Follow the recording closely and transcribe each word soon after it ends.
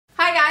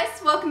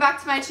guys, welcome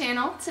back to my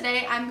channel.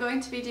 Today I'm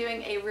going to be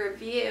doing a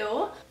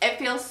review. It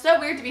feels so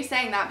weird to be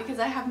saying that because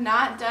I have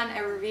not done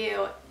a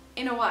review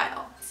in a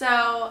while.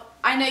 So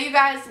I know you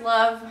guys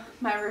love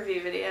my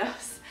review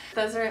videos.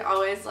 Those are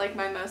always like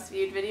my most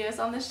viewed videos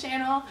on this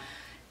channel.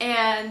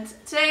 And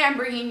today I'm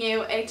bringing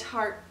you a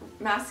Tarte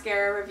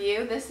mascara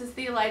review. This is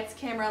the Lights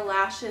Camera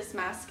Lashes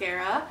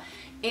mascara.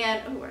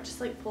 And, oh, I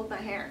just like pulled my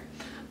hair.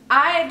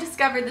 I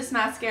discovered this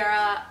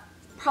mascara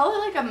probably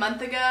like a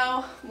month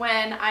ago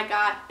when I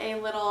got a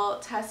little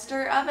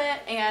tester of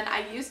it, and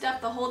I used up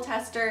the whole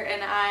tester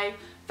and I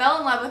fell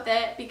in love with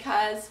it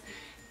because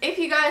if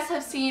you guys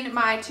have seen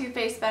my Too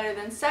Faced Better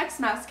Than Sex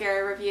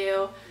mascara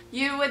review,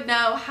 you would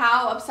know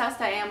how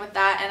obsessed I am with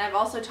that, and I've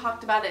also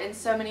talked about it in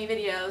so many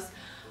videos.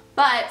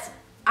 But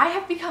I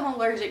have become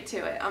allergic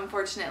to it,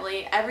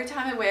 unfortunately. Every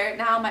time I wear it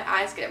now, my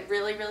eyes get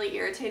really, really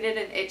irritated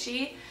and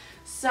itchy.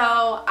 So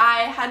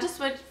I had to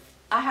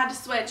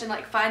switch and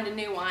like find a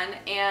new one,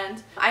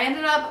 and I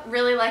ended up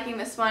really liking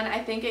this one. I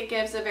think it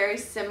gives a very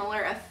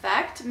similar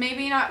effect,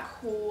 maybe not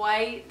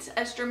quite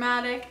as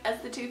dramatic as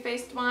the Too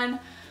Faced one,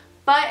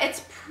 but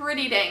it's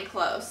pretty dang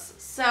close.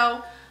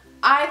 So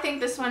I think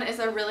this one is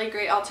a really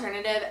great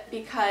alternative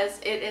because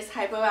it is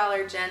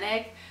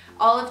hypoallergenic.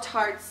 All of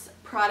Tarte's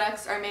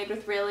products are made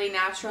with really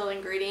natural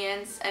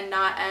ingredients and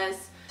not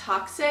as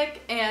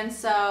toxic, and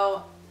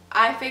so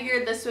I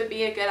figured this would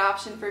be a good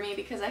option for me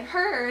because I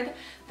heard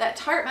that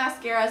Tarte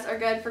mascaras are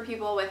good for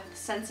people with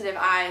sensitive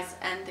eyes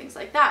and things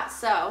like that.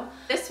 So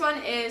this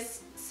one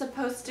is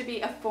supposed to be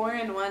a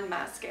 4-in-1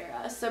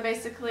 mascara. So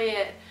basically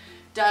it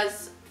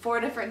does 4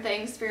 different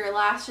things for your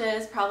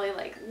lashes, probably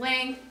like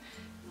length,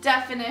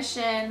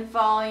 definition,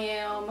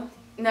 volume,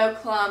 no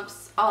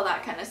clumps, all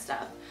that kind of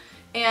stuff.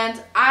 And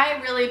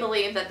I really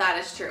believe that that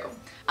is true.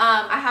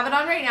 I have it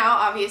on right now,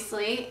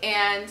 obviously,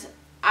 and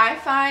I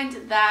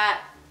find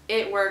that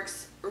it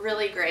works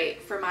really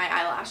great for my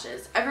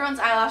eyelashes. Everyone's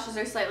eyelashes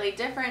are slightly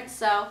different,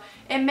 so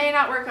it may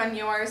not work on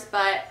yours,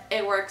 but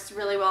it works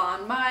really well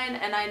on mine,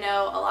 and I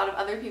know a lot of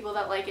other people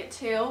that like it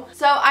too.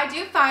 So I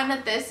do find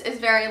that this is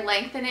very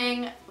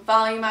lengthening,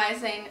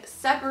 volumizing,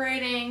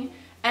 separating,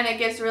 and it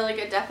gives really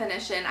good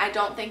definition. I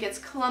don't think it's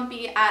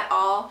clumpy at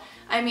all.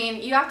 I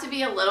mean, you have to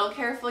be a little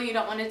careful. You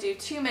don't want to do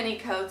too many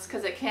coats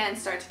because it can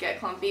start to get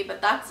clumpy,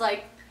 but that's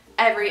like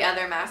every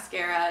other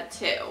mascara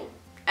too.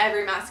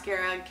 Every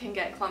mascara can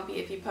get clumpy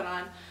if you put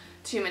on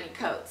too many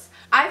coats.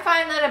 I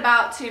find that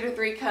about 2 to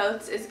 3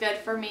 coats is good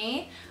for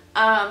me,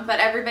 but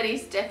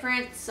everybody's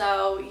different,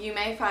 so you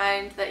may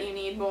find that you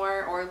need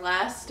more or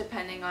less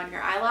depending on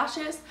your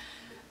eyelashes.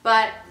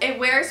 But it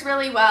wears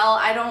really well.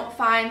 I don't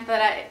find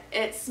that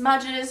it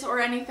smudges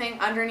or anything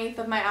underneath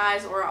of my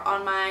eyes or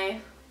on my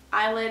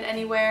eyelid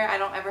anywhere. I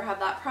don't ever have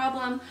that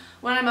problem.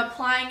 When I'm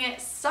applying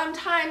it,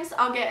 sometimes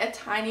I'll get a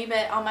tiny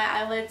bit on my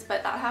eyelids,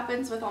 but that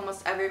happens with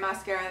almost every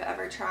mascara I've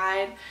ever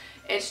tried.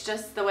 It's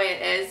just the way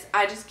it is.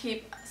 I just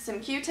keep some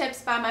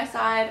Q-tips by my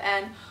side,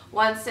 and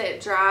once it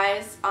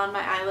dries on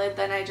my eyelid,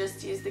 then I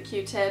just use the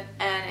Q-tip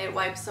and it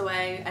wipes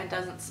away and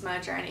doesn't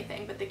smudge or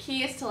anything. But the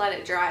key is to let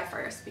it dry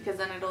first, because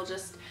then it'll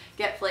just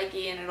get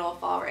flaky and it'll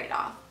fall right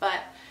off.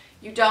 But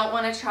you don't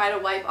want to try to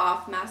wipe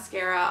off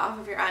mascara off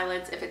of your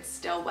eyelids if it's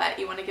still wet.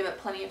 You want to give it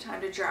plenty of time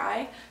to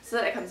dry so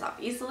that it comes off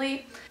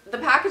easily. The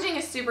packaging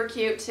is super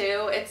cute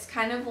too. It's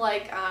kind of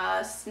like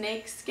a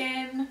snake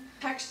skin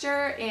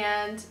texture,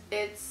 and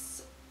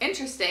it's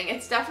interesting.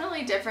 It's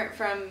definitely different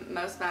from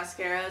most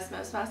mascaras.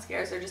 Most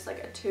mascaras are just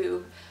like a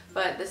tube,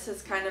 but this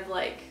is kind of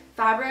like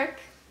fabric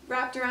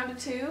wrapped around a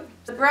tube.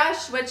 The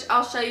brush, which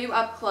I'll show you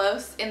up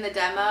close in the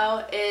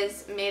demo,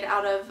 is made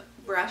out of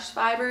brush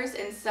fibers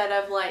instead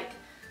of like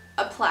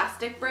a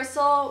plastic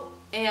bristle,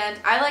 and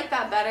I like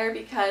that better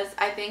because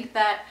I think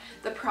that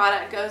the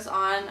product goes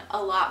on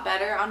a lot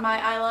better on my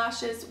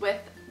eyelashes with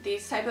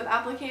these type of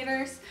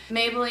applicators.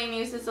 Maybelline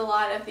uses a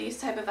lot of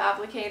these type of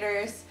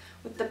applicators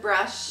with the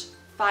brush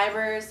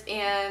fibers,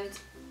 and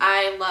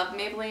I love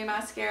Maybelline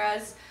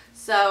mascaras,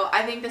 so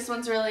I think this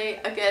one's really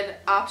a good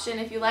option.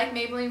 If you like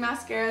Maybelline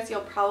mascaras,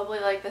 you'll probably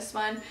like this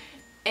one,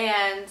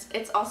 and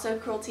it's also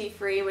cruelty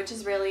free, which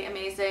is really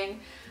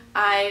amazing.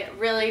 I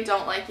really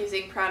don't like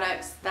using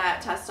products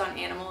that test on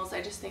animals.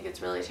 I just think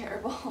it's really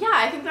terrible. Yeah,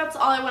 I think that's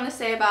all I want to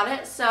say about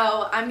it,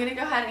 so I'm going to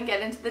go ahead and get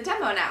into the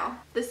demo now.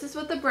 This is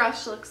what the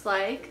brush looks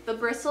like. The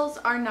bristles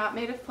are not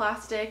made of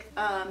plastic.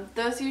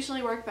 Those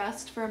usually work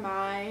best for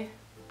my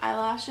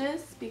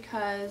eyelashes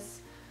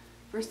because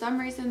for some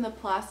reason the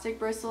plastic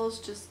bristles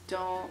just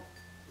don't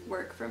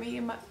work for me.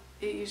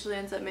 It usually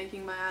ends up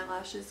making my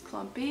eyelashes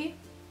clumpy.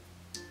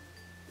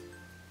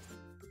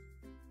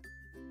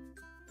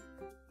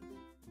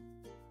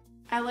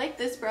 I like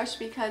this brush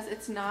because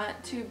it's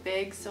not too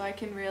big, so I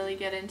can really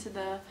get into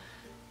the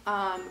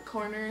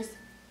corners,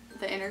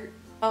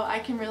 I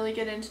can really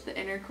get into the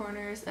inner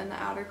corners and the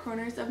outer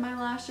corners of my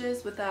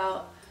lashes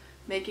without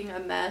making a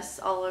mess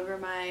all over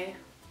my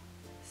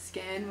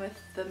skin with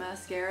the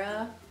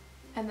mascara.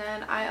 And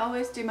then I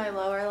always do my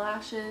lower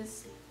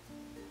lashes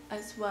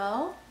as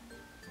well.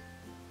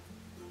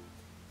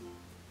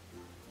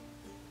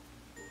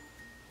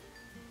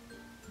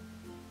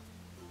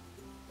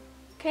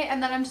 Okay,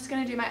 and then I'm just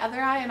going to do my other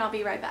eye and I'll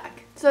be right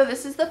back. So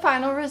this is the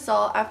final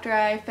result after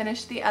I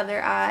finished the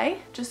other eye.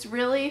 Just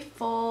really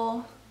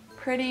full,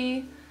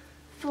 pretty,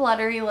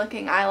 fluttery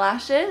looking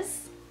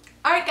eyelashes.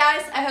 Alright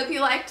guys, I hope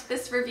you liked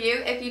this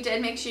review. If you did,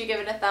 make sure you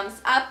give it a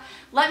thumbs up.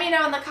 Let me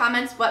know in the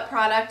comments what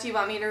product you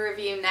want me to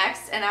review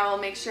next, and I will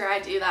make sure I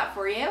do that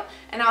for you.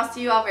 And I'll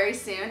see you all very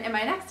soon in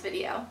my next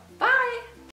video. Bye!